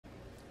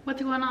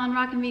What's going on,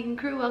 Rockin' Vegan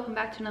crew? Welcome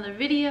back to another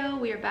video.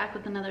 We are back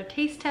with another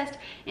taste test,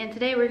 and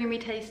today we're gonna be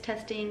taste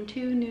testing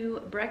two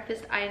new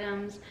breakfast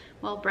items.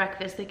 Well,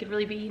 breakfast, they could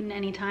really be eaten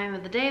any time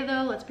of the day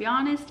though, let's be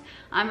honest.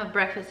 I'm a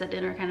breakfast at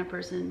dinner kind of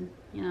person,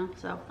 you know,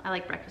 so I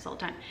like breakfast all the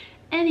time.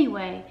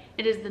 Anyway,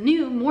 it is the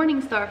new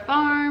Morningstar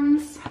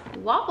Farms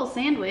waffle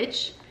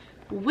sandwich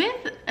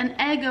with an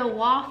Eggo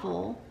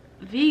waffle,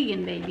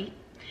 vegan baby,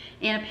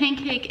 and a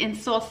pancake and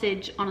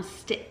sausage on a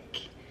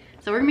stick.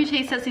 So we're gonna be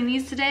taste testing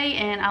these today,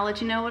 and I'll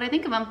let you know what I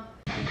think of them.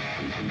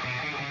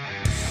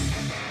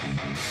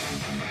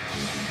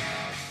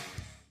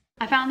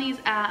 I found these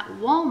at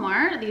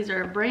Walmart. These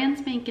are brand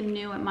spanking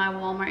new at my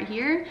Walmart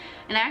here.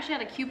 And I actually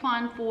had a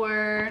coupon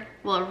for,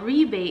 well, a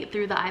rebate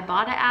through the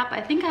Ibotta app. I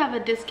think I have a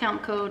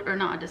discount code, or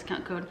not a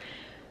discount code,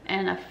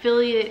 an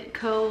affiliate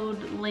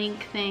code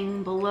link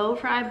thing below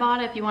for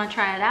Ibotta if you wanna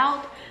try it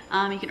out.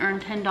 You can earn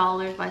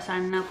 $10 by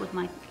signing up with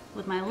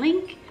my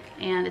link.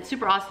 And it's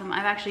super awesome.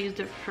 I've actually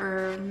used it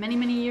for many,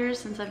 many years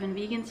since I've been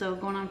vegan, so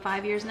going on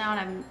 5 years now, and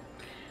I've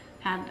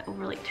had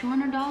over like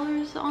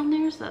 $200 on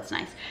there, so that's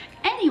nice.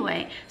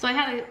 Anyway, so I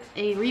had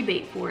a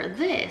rebate for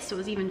this, so it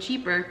was even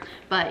cheaper.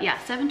 But yeah,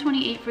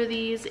 $7.28 for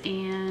these,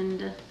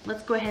 and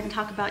let's go ahead and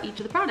talk about each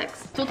of the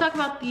products. So we'll talk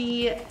about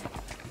the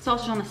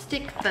sausage on a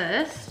stick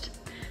first.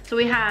 So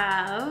we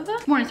have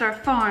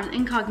Morningstar Farms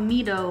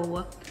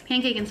Incogmeato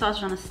pancake and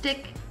sausage on a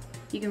stick.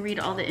 You can read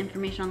all the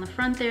information on the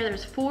front there.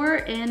 There's 4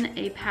 in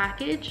a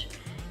package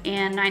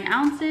and 9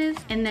 ounces.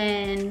 And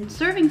then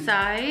serving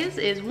size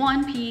is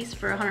 1 piece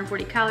for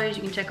 140 calories.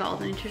 You can check all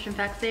the nutrition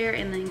facts there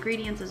and the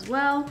ingredients as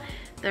well.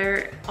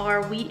 There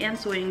are wheat and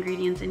soy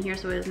ingredients in here,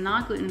 so it is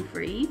not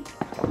gluten-free.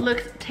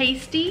 Looks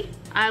tasty.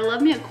 I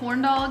love me a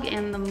corn dog,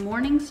 and the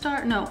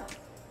Morningstar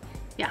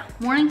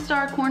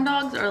corn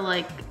dogs are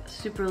like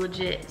super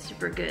legit,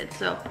 super good.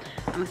 So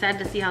I'm excited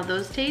to see how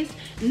those taste.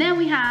 And then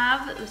we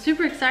have the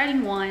super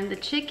exciting one, the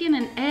Chik'n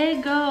and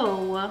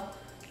Eggo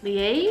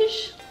Liège.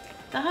 Is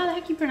that how the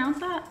heck you pronounce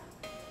that?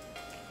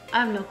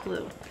 I have no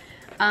clue.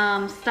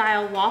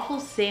 Style waffle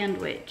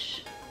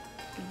sandwich.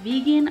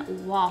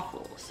 Vegan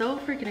waffle. So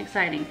freaking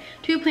exciting.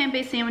 2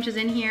 plant-based sandwiches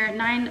in here,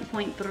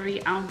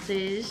 9.3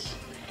 ounces.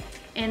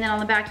 And then on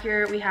the back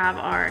here, we have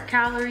our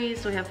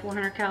calories. So we have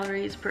 400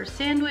 calories per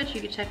sandwich.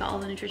 You can check out all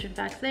the nutrition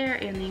facts there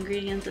and the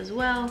ingredients as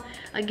well.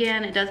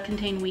 Again, it does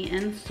contain wheat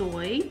and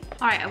soy.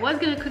 All right, I was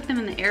gonna cook them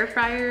in the air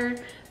fryer,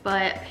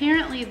 but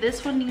apparently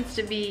this one needs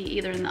to be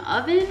either in the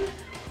oven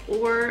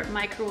or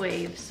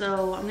microwave.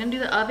 So I'm gonna do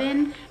the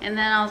oven, and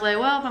then I was like,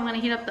 well, if I'm gonna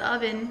heat up the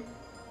oven,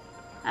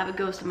 I have a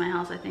ghost in my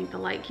house, I think. The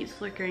light keeps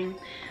flickering.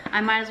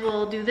 I might as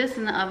well do this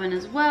in the oven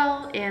as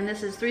well. And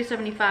this is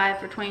 375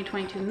 for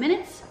 22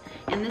 minutes.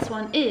 And this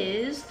one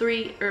is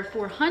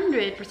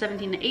 400 for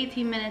 17 to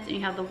 18 minutes. And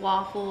you have the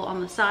waffle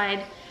on the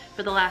side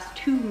for the last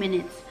 2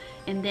 minutes.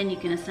 And then you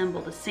can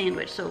assemble the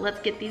sandwich. So let's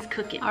get these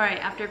cooking. All right,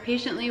 after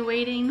patiently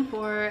waiting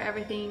for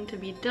everything to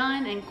be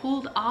done and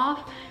cooled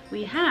off,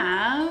 we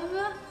have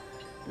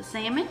the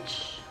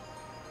sandwich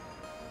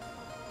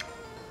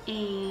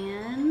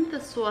and the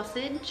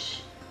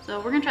sausage. So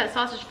we're gonna try the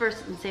sausage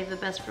first and save the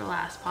best for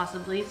last,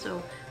 possibly.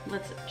 So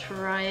let's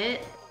try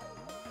it.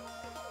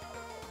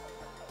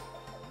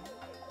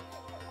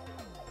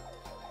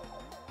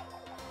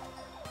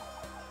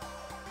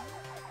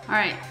 All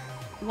right,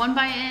 1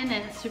 bite in,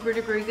 and it's super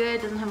duper good.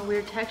 It doesn't have a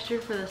weird texture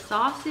for the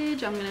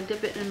sausage. I'm gonna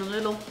dip it in a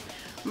little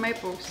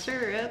maple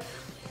syrup.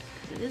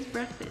 It is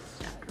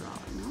breakfast after all,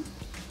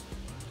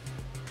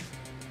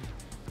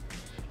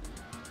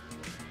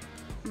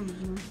 you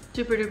know?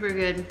 Super duper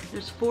good.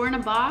 There's 4 in a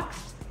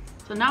box,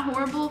 so not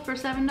horrible for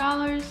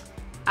 $7.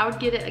 I would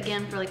get it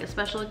again for like a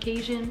special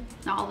occasion,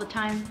 not all the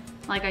time,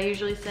 like I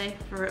usually say,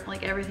 for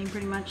like everything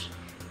pretty much.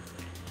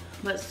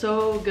 But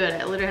so good,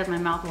 it literally has my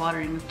mouth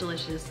watering. It's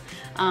delicious.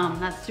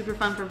 That's super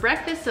fun for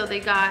breakfast. So they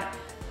got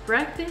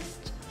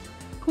breakfast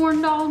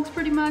corn dogs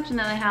pretty much, and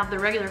then they have the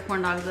regular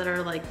corn dogs that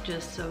are like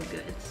just so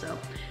good. So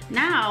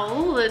now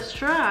let's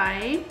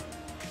try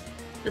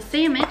the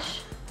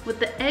sandwich with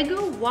the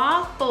Eggo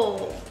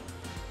waffle.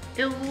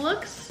 It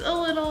looks a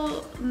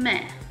little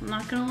meh, I'm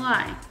not gonna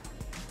lie.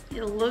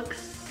 It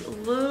looks a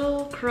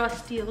little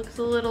crusty, it looks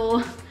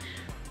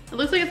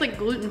like it's like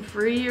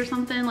gluten-free or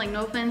something. Like,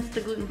 no offense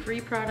to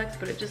gluten-free products,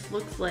 but it just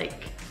looks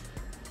like,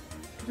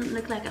 doesn't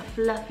look like a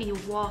fluffy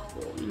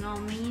waffle, you know what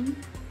I mean?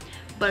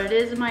 But it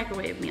is a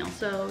microwave meal,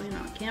 so, you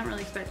know, can't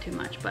really expect too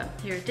much, but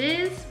here it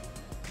is.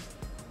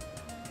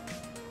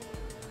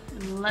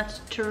 And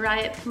let's try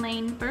it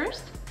plain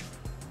first.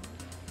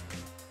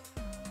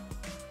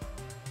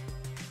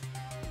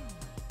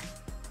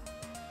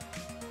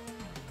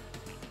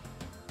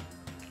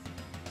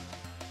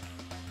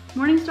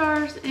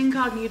 Morningstar's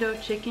Incogmeato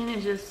Chik'n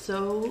is just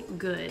so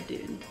good,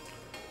 dude.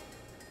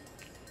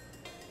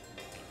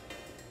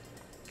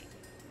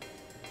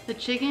 The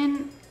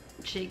chicken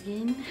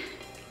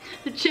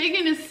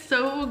is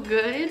so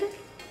good.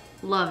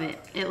 Love it.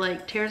 It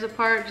like tears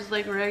apart just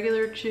like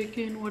regular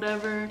chicken,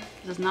 whatever.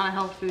 This is not a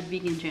health food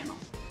vegan channel,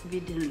 if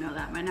you didn't know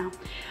that by now.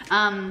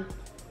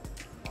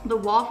 The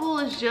waffle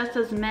is just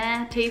as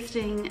meh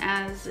tasting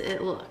as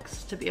it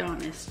looks, to be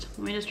honest.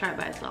 Let me just try it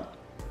by itself.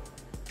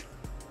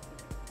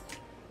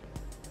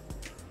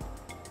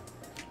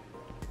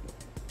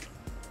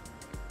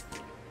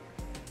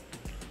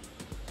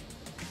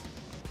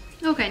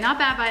 Okay, not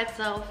bad by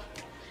itself,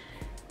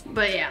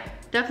 but yeah,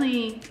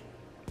 definitely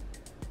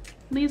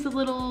leaves a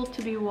little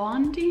to be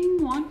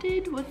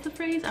wanted, what's the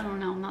phrase? I don't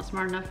know, I'm not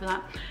smart enough for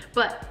that,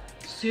 but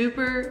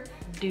super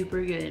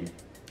duper good.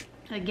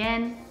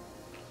 Again,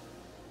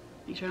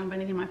 make sure I don't put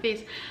anything in my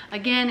face.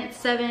 Again, it's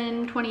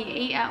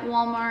 $7.28 at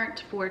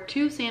Walmart for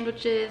 2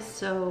 sandwiches,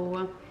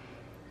 so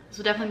this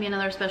will definitely be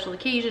another special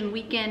occasion,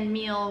 weekend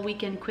meal,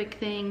 weekend quick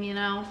thing, you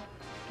know,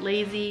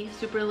 lazy,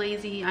 super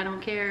lazy, I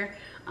don't care.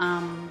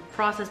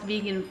 Processed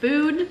vegan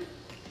food,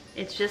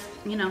 it's just,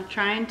 you know,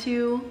 trying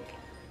to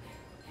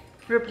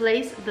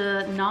replace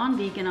the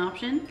non-vegan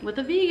option with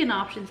a vegan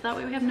option, so that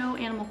way we have no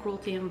animal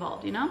cruelty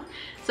involved, you know.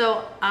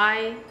 So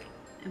I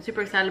am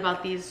super excited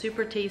about these,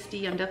 super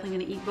tasty. I'm definitely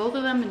going to eat both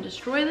of them and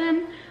destroy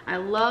them. I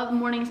love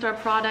Morningstar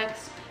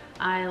products.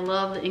 I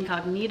love the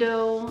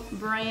Incogmeato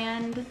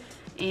brand,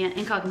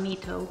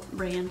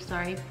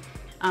 sorry.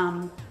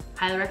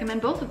 Highly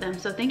recommend both of them.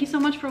 So thank you so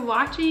much for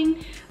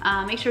watching.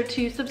 Make sure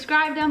to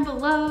subscribe down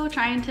below,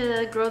 trying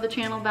to grow the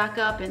channel back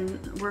up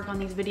and work on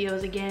these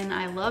videos again.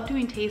 I love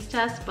doing taste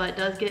tests, but it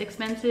does get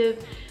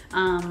expensive.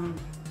 And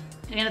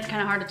it's kind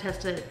of hard to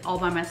test it all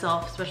by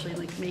myself, especially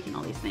like making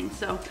all these things.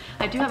 So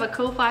I do have a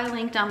Ko-Fi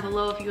link down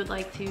below if you would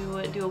like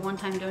to do a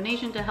one-time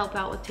donation to help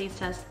out with taste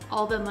tests.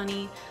 All the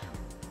money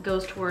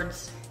goes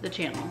towards the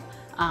channel.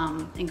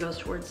 And goes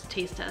towards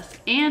taste tests.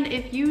 And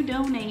if you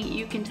donate,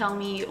 you can tell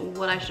me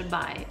what I should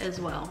buy as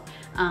well,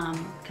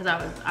 because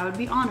I would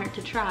be honored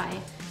to try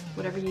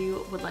whatever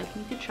you would like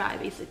me to try,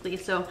 basically.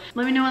 So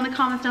let me know in the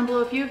comments down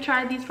below if you've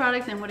tried these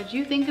products and what did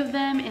you think of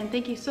them. And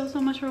thank you so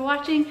much for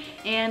watching,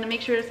 and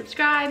make sure to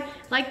subscribe,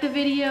 like the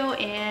video,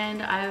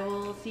 and I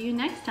will see you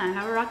next time.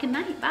 Have a rockin'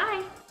 night.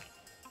 Bye.